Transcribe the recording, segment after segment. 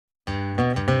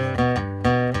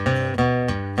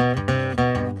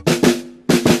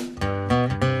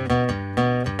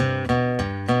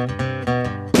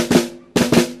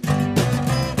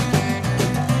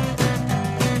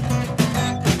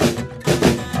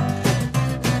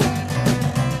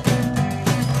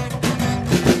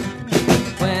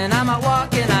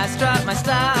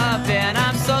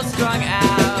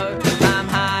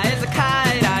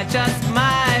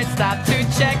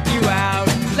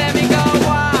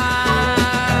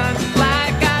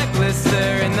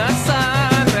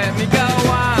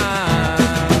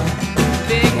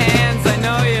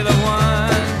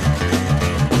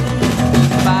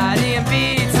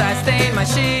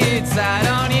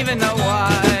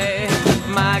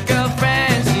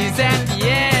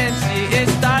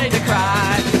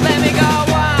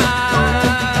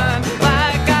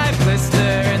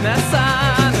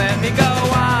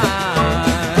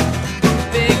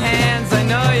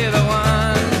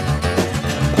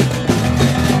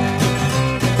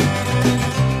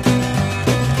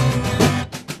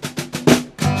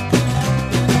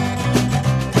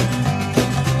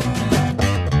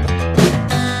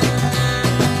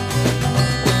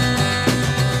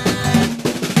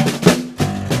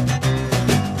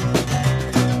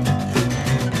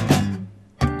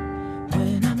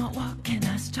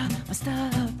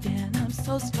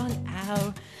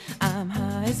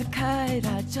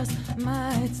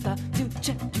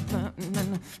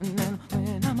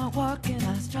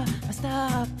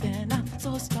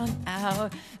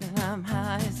out. I'm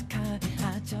high as a kite,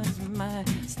 I just might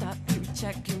stop you,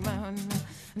 check you out.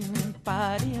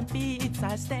 Body and beats,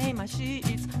 I stain my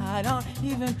sheets. I don't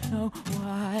even know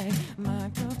why. My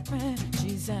girlfriend,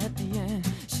 she's at the end.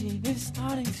 She is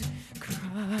starting to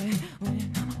cry.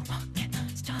 When I'm walking,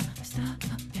 stop,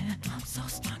 yeah, I'm so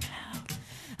strung out.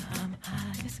 I'm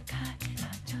high as a kite,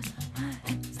 I just my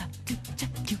hands up to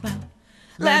check you out.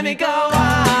 Let me go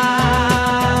out.